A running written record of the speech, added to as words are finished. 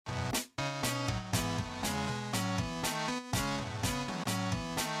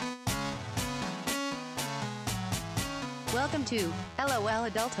Welcome to LOL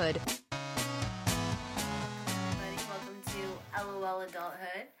Adulthood. Welcome to LOL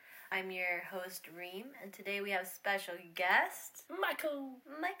Adulthood. I'm your host, Reem, and today we have a special guest, Michael,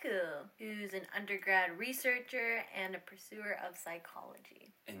 who's an undergrad researcher and a pursuer of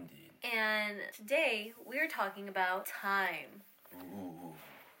psychology. Indeed. And today we're talking about time. Ooh.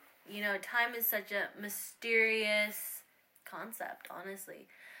 You know, time is such a mysterious concept, honestly.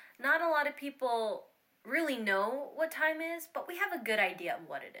 Not a lot of people really know what time is, but we have a good idea of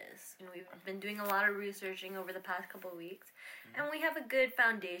what it is. And we've been doing a lot of researching over the past couple of weeks, and we have a good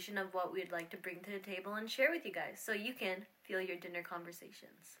foundation of what we'd like to bring to the table and share with you guys so you can feel your dinner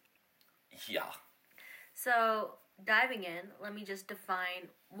conversations. Yeah. So, diving in, let me just define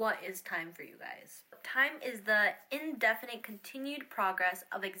what is time for you guys. Time is the indefinite continued progress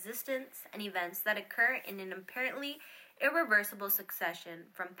of existence and events that occur in an apparently irreversible succession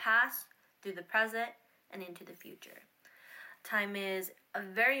from past through the present and into the future. Time is a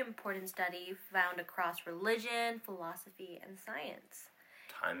very important study found across religion, philosophy, and science.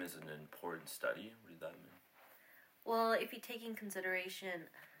 Time is an important study? What does that mean? Well, if you take in consideration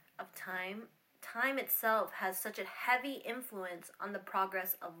of time itself has such a heavy influence on the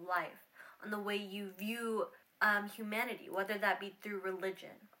progress of life, on the way you view humanity, whether that be through religion,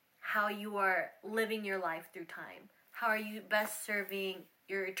 how you are living your life through time, how are you best serving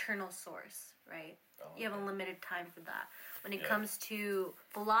your eternal source, right? You have a limited time for that. When it comes to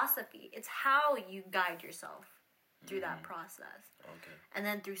philosophy, it's how you guide yourself through that process. Okay. And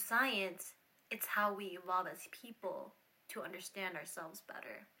then through science, it's how we evolve as people to understand ourselves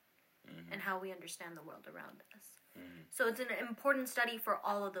better and how we understand the world around us. So it's an important study for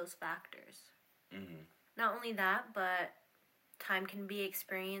all of those factors. Not only that, but time can be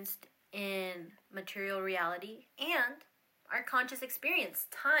experienced in material reality and our conscious experience.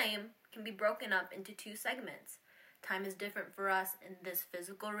 Time can be broken up into two segments. Time is different for us in this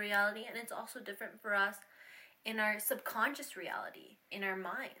physical reality, and it's also different for us in our subconscious reality, in our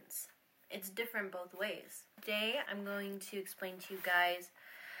minds. It's different both ways. Today, I'm going to explain to you guys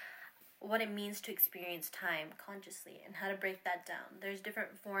what it means to experience time consciously and how to break that down. There's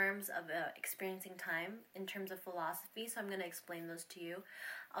different forms of experiencing time in terms of philosophy, so I'm going to explain those to you.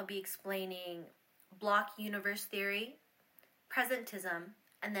 I'll be explaining block universe theory, presentism,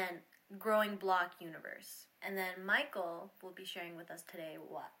 and then growing block universe. And then Michael will be sharing with us today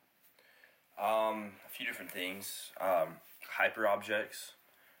what? A few different things. Hyper objects,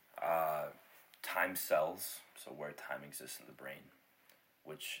 time cells, so where time exists in the brain,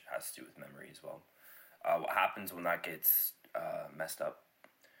 which has to do with memory as well. What happens when that gets messed up?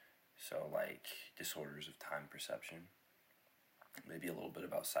 So like disorders of time perception. Maybe a little bit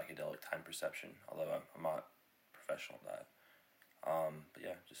about psychedelic time perception, although I'm not professional at that. But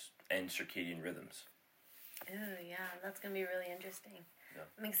yeah, and circadian rhythms. Ooh, yeah, that's going to be really interesting. Yeah.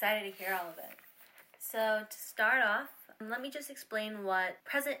 I'm excited to hear all of it. So to start off, let me just explain what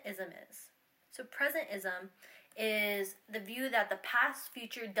presentism is. So presentism is the view that the past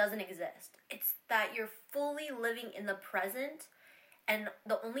future doesn't exist. It's that you're fully living in the present and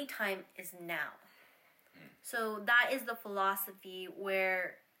the only time is now. So that is the philosophy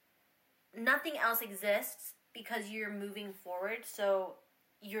where nothing else exists because you're moving forward, so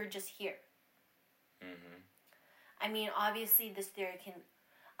you're just here. I mean, obviously this theory can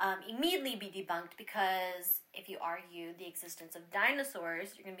immediately be debunked because if you argue the existence of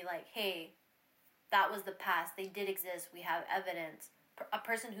dinosaurs, you're going to be like, hey, that was the past. They did exist. We have evidence. A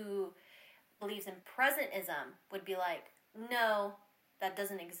person who believes in presentism would be like, no, that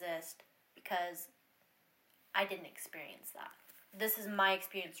doesn't exist because I didn't experience that. This is my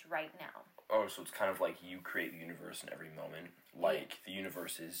experience right now. Oh, so it's kind of like you create the universe in every moment. Like the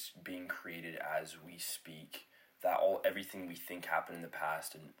universe is being created as we speak. That everything we think happened in the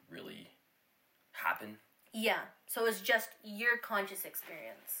past didn't really happen. Yeah, so it's just your conscious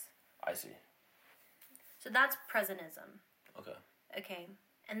experience. I see. So that's presentism. Okay.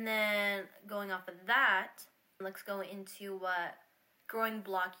 And then going off of that, let's go into what growing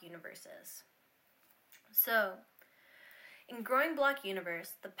block universe is. So, in growing block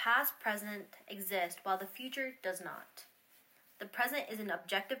universe, the past present exist while the future does not. The present is an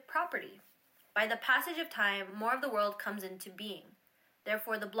objective property. By the passage of time, more of the world comes into being.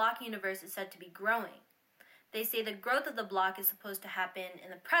 Therefore, the block universe is said to be growing. They say the growth of the block is supposed to happen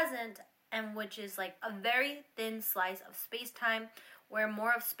in the present, and which is like a very thin slice of space-time where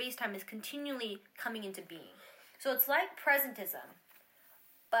more of space-time is continually coming into being. So it's like presentism,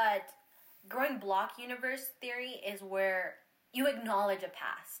 but growing block universe theory is where you acknowledge a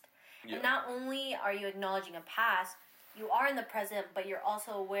past. Yeah. And not only are you acknowledging a past, you are in the present, but you're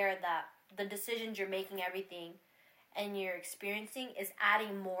also aware that the decisions you're making, everything, and you're experiencing is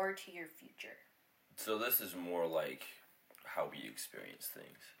adding more to your future. So this is more like how we experience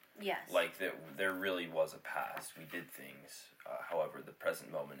things. Yes. Like there really was a past. We did things. However, the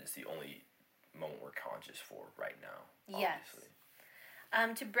present moment is the only moment we're conscious for right now. Yes.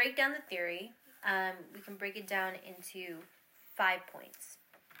 Obviously. To break down the theory, we can break it down into 5 points.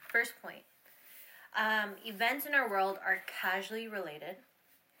 First point. Events in our world are causally related.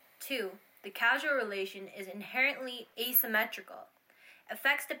 2. The causal relation is inherently asymmetrical.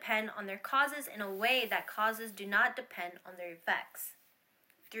 Effects depend on their causes in a way that causes do not depend on their effects.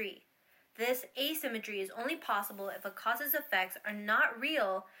 3. This asymmetry is only possible if a cause's effects are not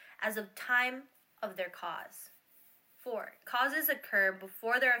real as of time of their cause. 4. Causes occur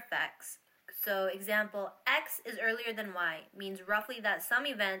before their effects. So, example, X is earlier than Y means roughly that some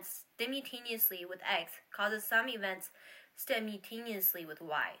events simultaneously with X causes some events simultaneously with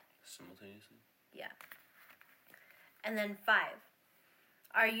Y. Simultaneously? Yeah. And then 5.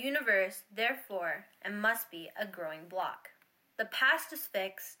 Our universe, therefore, and must be a growing block. The past is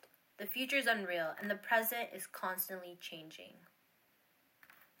fixed, the future is unreal, and the present is constantly changing.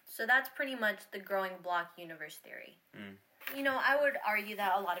 So that's pretty much the growing block universe theory. You know, I would argue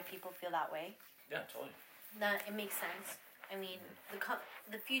that a lot of people feel that way. Yeah, totally. That it makes sense. I mean,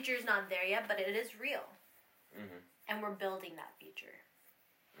 the future is not there yet, but it is real. And we're building that future.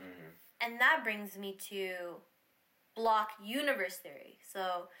 And that brings me to block universe theory.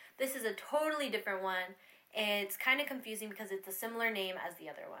 So this is a totally different one. It's kind of confusing because it's a similar name as the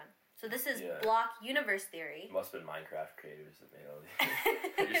other one. So this is block universe theory. It must have been Minecraft creators that made all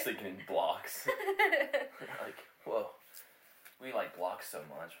these. They're just thinking in blocks. Like, whoa. We like blocks so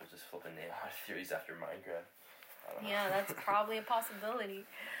much, we'll just flip a name out of theories after Minecraft. I don't know. Yeah, that's probably a possibility.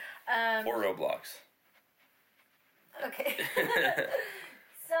 Or Roblox. Okay.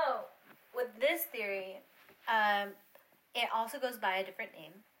 So, with this theory, it also goes by a different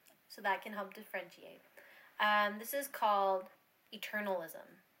name, so that can help differentiate. This is called eternalism.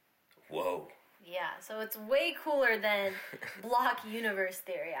 Whoa. Yeah, so it's way cooler than block universe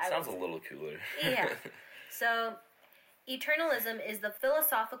theory. Sounds a little cooler. Yeah. So, eternalism is the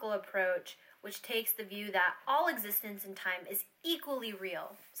philosophical approach which takes the view that all existence in time is equally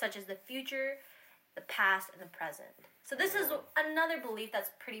real, such as the future, the past, and the present. So this is another belief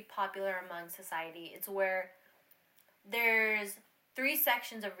that's pretty popular among society. It's where there's 3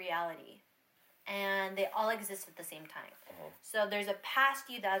 sections of reality, and they all exist at the same time. So there's a past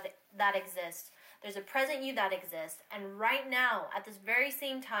you that exists, there's a present you that exists, and right now, at this very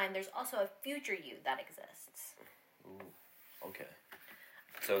same time, there's also a future you that exists. Ooh, okay.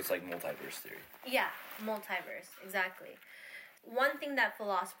 So it's like multiverse theory. Yeah, multiverse, exactly. One thing that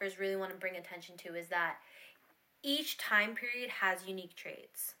philosophers really want to bring attention to is that each time period has unique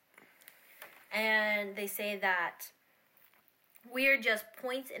traits. And they say that we are just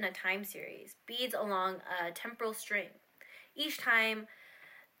points in a time series, beads along a temporal string. Each time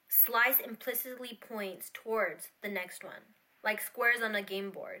slice implicitly points towards the next one, like squares on a game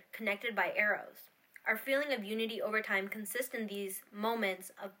board, connected by arrows. Our feeling of unity over time consists in these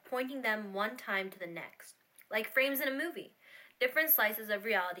moments of pointing them one time to the next, like frames in a movie. Different slices of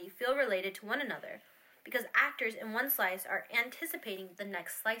reality feel related to one another because actors in one slice are anticipating the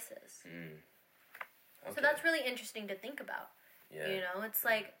next slices. Okay. So that's really interesting to think about. Yeah. You know, it's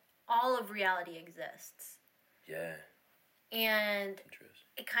like all of reality exists. Yeah. And Interesting.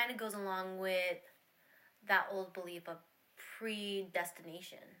 it kind of goes along with that old belief of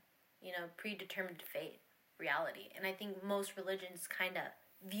predestination, you know, predetermined fate, reality. And I think most religions kind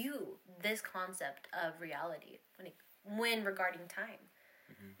of view this concept of reality when regarding time.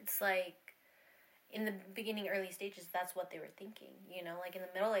 It's like in the beginning, early stages, that's what they were thinking. You know, like in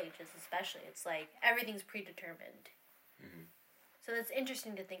the Middle Ages especially, it's like everything's predetermined. So it's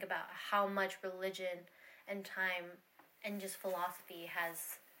interesting to think about how much religion and time and just philosophy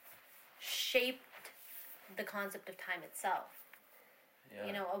has shaped the concept of time itself. Yeah.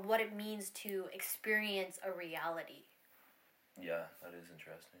 You know, of what it means to experience a reality. Yeah, that is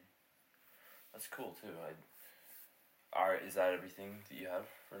interesting. That's cool too. Is that everything that you have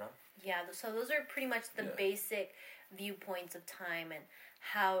for now? Yeah, so those are pretty much the basic viewpoints of time and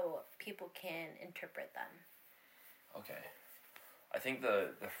how people can interpret them. Okay. I think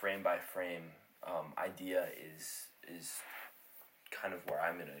the frame by frame idea is kind of where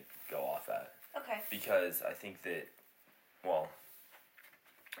I'm gonna go off at. Okay. Because I think that, well,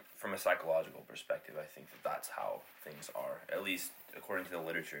 from a psychological perspective, I think that that's how things are, at least according to the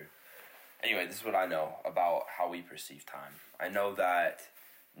literature. Anyway, this is what I know about how we perceive time. I know that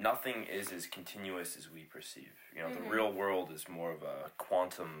nothing is as continuous as we perceive. You know, the real world is more of a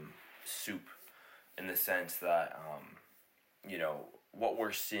quantum soup in the sense that, you know, what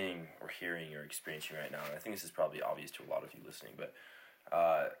we're seeing or hearing or experiencing right now, and I think this is probably obvious to a lot of you listening, but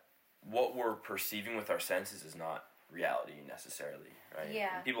what we're perceiving with our senses is not reality necessarily, right?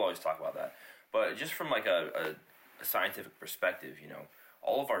 Yeah. And people always talk about that. But just from like a scientific perspective, you know,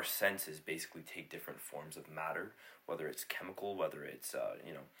 all of our senses basically take different forms of matter, whether it's chemical, whether it's,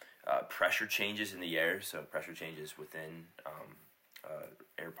 pressure changes in the air, so pressure changes within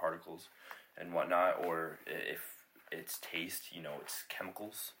air particles and whatnot, or if it's taste, you know, it's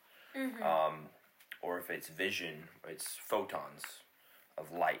chemicals, or if it's vision, it's photons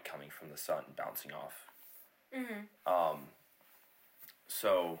of light coming from the sun bouncing off.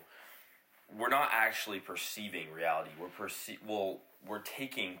 So we're not actually perceiving reality. We're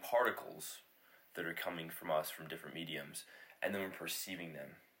taking particles that are coming from us from different mediums, and then we're perceiving them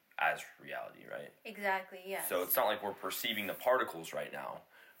as reality, right? Exactly, yes. So it's not like we're perceiving the particles right now.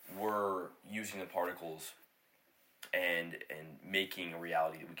 We're using the particles and making a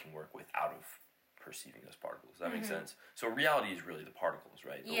reality that we can work with out of perceiving those particles. Does that make sense? So reality is really the particles,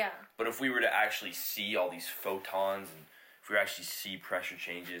 right? Yeah. But if we were to actually see all these photons, and if we actually see pressure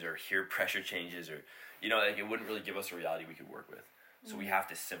changes or hear pressure changes, or, you know, like, it wouldn't really give us a reality we could work with. So we have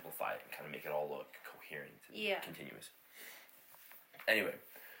to simplify it and kind of make it all look coherent and continuous. Anyway,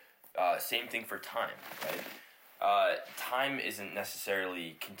 same thing for time, right? Time isn't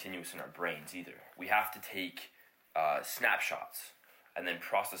necessarily continuous in our brains either. We have to take snapshots and then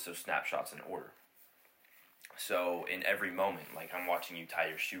process those snapshots in order. So in every moment, like I'm watching you tie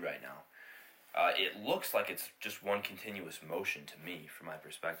your shoe right now, it looks like it's just one continuous motion to me from my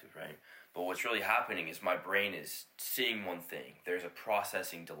perspective, right? But what's really happening is my brain is seeing one thing. There's a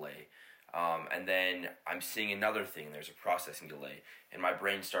processing delay. And then I'm seeing another thing. There's a processing delay. And my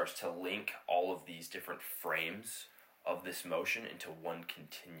brain starts to link all of these different frames of this motion into one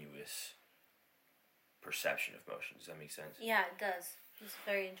continuous perception of motion. Does that make sense? Yeah, it does. It's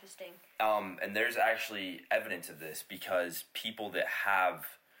very interesting. And there's actually evidence of this because people that have,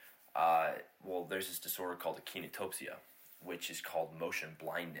 there's this disorder called akinetopsia, which is called motion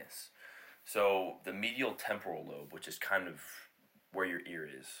blindness. So the medial temporal lobe, which is kind of where your ear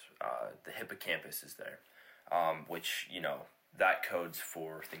is, the hippocampus is there, which, you know, that codes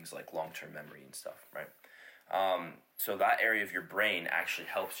for things like long-term memory and stuff, right? So that area of your brain actually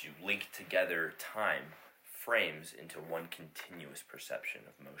helps you link together time frames into one continuous perception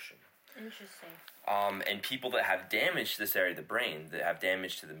of motion. Interesting. And people that have damage to this area of the brain, that have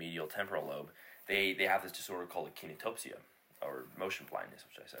damage to the medial temporal lobe, they have this disorder called akinetopsia, or motion blindness,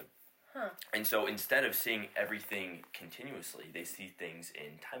 which I said. Huh. And so instead of seeing everything continuously, they see things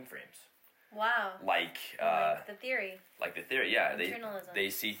in time frames. Wow. Like the theory. Like the theory, yeah. Internalism. They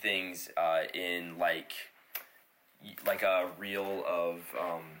see things in like a reel of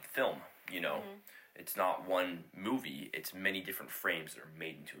film, you know. It's not one movie, it's many different frames that are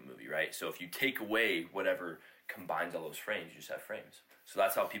made into a movie, right? So if you take away whatever combines all those frames, you just have frames. So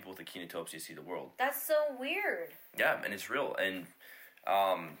that's how people with akinetopsia see the world. That's so weird. Yeah, and it's real. And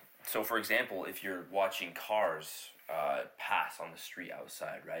so, for example, if you're watching cars pass on the street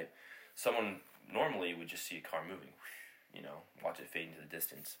outside, right? Someone normally would just see a car moving, you know, watch it fade into the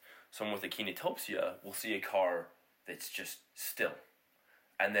distance. Someone with akinetopsia will see a car that's just still.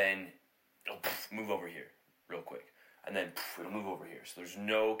 And then it'll move over here real quick. And then it'll move over here. So there's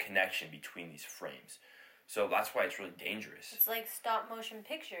no connection between these frames. So that's why it's really dangerous. It's like stop motion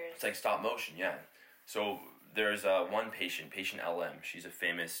pictures. It's like stop motion, yeah. So there's one patient LM. She's a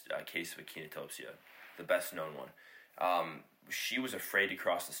famous case of akinetopsia, the best known one. She was afraid to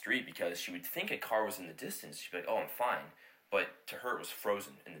cross the street because she would think a car was in the distance. She'd be like, oh, I'm fine. But to her, it was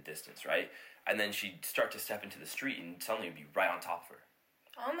frozen in the distance, right? And then she'd start to step into the street and suddenly it would be right on top of her.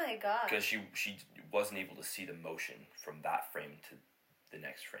 Oh my god. Because she wasn't able to see the motion from that frame to the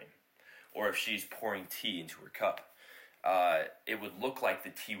next frame. Or if she's pouring tea into her cup, it would look like the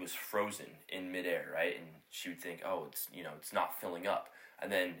tea was frozen in midair, right? And she would think, oh, it's not filling up.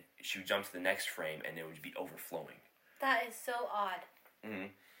 And then she would jump to the next frame and it would be overflowing. That is so odd. Mm-hmm.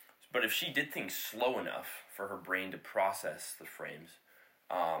 But if she did things slow enough for her brain to process the frames,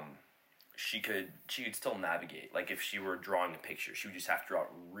 she could still navigate. Like if she were drawing a picture, she would just have to draw it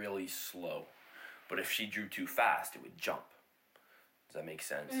really slow. But if she drew too fast, it would jump. Does that make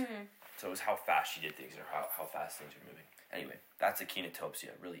sense? Mm-hmm. So it was how fast she did things or how fast things were moving. Anyway, that's akinetopsia.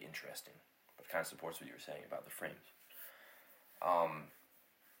 Really interesting. But it kind of supports what you were saying about the frames.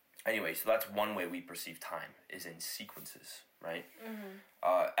 Anyway, so that's one way we perceive time, is in sequences, right?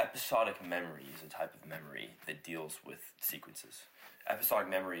 Mm-hmm. Episodic memory is a type of memory that deals with sequences. Episodic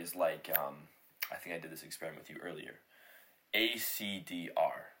memory is like, I think I did this experiment with you earlier.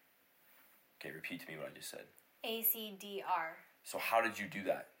 ACDR. Okay, repeat to me what I just said. ACDR. So how did you do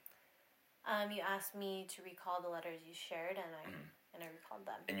that? You asked me to recall the letters you shared, and I recalled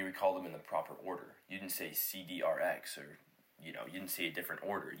them. And you recalled them in the proper order. You didn't say CDRX or, you didn't say a different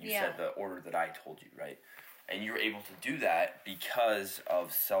order. You said the order that I told you, right? And you were able to do that because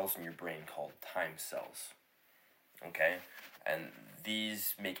of cells in your brain called time cells. Okay? And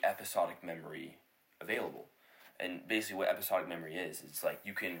these make episodic memory available. And basically what episodic memory is, it's like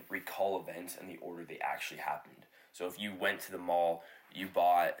you can recall events in the order they actually happened. So if you went to the mall, you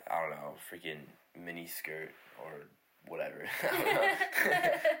bought, I don't know, freaking mini skirt or whatever.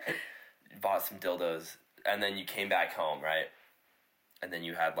 You bought some dildos, and then you came back home, right? And then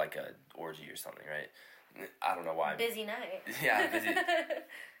you had like a orgy or something, right? I don't know why. Busy night. Yeah, busy.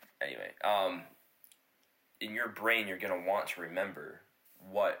 Anyway, in your brain, you're going to want to remember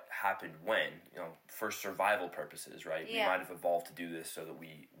what happened when, for survival purposes, right? Yeah. We might have evolved to do this so that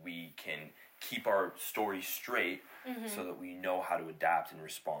we can keep our story straight, so that we know how to adapt and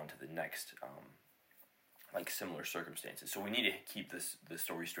respond to the next, similar circumstances. So we need to keep the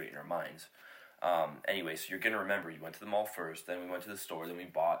story straight in our minds. Anyway, so you're going to remember you went to the mall first, then we went to the store, then we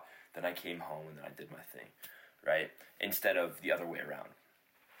bought, then I came home, and then I did my thing, right? Instead of the other way around.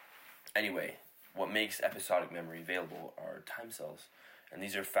 Anyway, what makes episodic memory available are time cells. And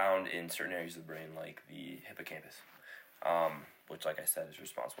these are found in certain areas of the brain, like the hippocampus, which, like I said, is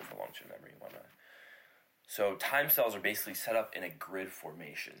responsible for long-term memory and whatnot. So time cells are basically set up in a grid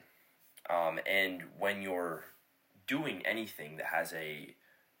formation. And when you're doing anything that has a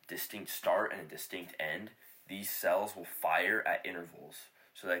distinct start and a distinct end, these cells will fire at intervals.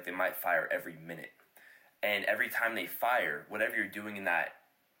 So like they might fire every minute. And every time they fire, whatever you're doing in that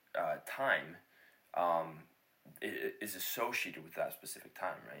time is associated with that specific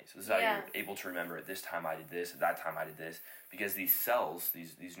time, right? So this is how you're able to remember at this time I did this, at that time I did this, because these cells,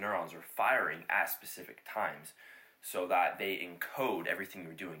 these neurons are firing at specific times so that they encode everything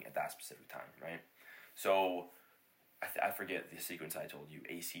you're doing at that specific time, right? So I forget the sequence I told you,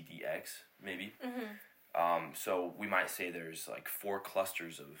 ACDX, maybe. So we might say there's like 4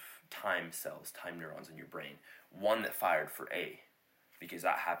 clusters of time cells, time neurons in your brain. One that fired for A, because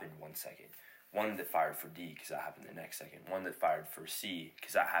that happened 1 second. One that fired for D, because that happened the next second. One that fired for C,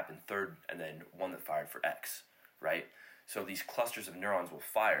 because that happened third. And then one that fired for X, right? So these clusters of neurons will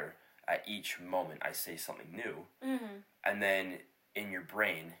fire at each moment I say something new. And then in your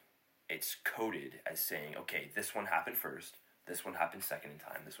brain, it's coded as saying, okay, this one happened first, this one happened second in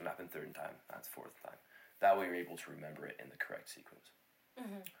time, this one happened third in time, that's fourth time. That way you're able to remember it in the correct sequence.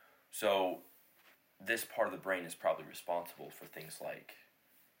 So this part of the brain is probably responsible for things like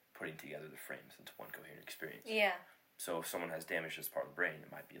putting together the frames into one coherent experience. Yeah. So if someone has damaged this part of the brain,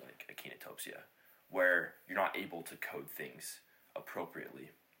 it might be like a kinetopsia, where you're not able to code things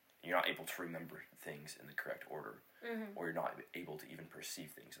appropriately. You're not able to remember things in the correct order, or you're not able to even perceive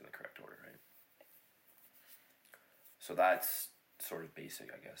things in the correct order, right? So that's sort of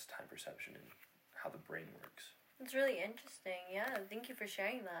basic, I guess, time perception and how the brain works. It's really interesting. Yeah, thank you for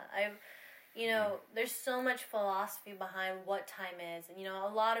sharing that. There's so much philosophy behind what time is, and a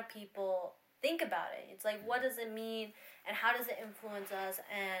lot of people think about it. It's like, what does it mean, and how does it influence us,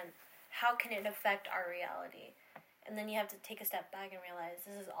 and how can it affect our reality? And then you have to take a step back and realize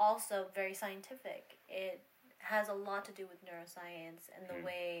this is also very scientific. It has a lot to do with neuroscience and the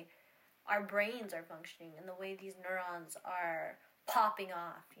way our brains are functioning and the way these neurons are popping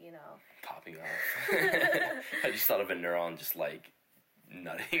off, Popping off. I just thought of a neuron just like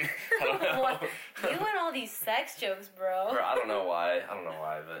nutting. I don't know. What? You and all these sex jokes, bro. Bro, I don't know why,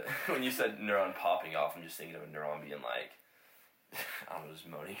 but when you said neuron popping off, I'm just thinking of a neuron being like, I don't know, just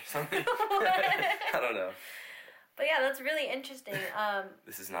moaning or something. I don't know. But yeah, that's really interesting.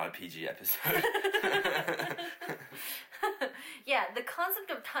 This is not a PG episode. Yeah, the concept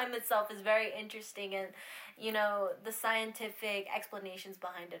of time itself is very interesting, and the scientific explanations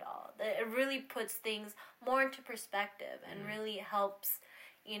behind it all. It really puts things more into perspective and really helps,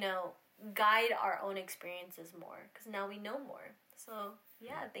 guide our own experiences more, because now we know more. So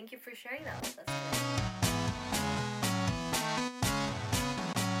yeah, thank you for sharing that with us.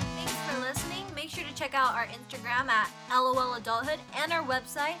 Thanks for listening. Make sure to check out our Instagram at LOL Adulthood and our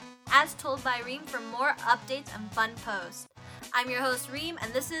website, As Told by Reem, for more updates and fun posts. I'm your host, Reem,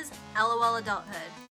 and this is LOL Adulthood.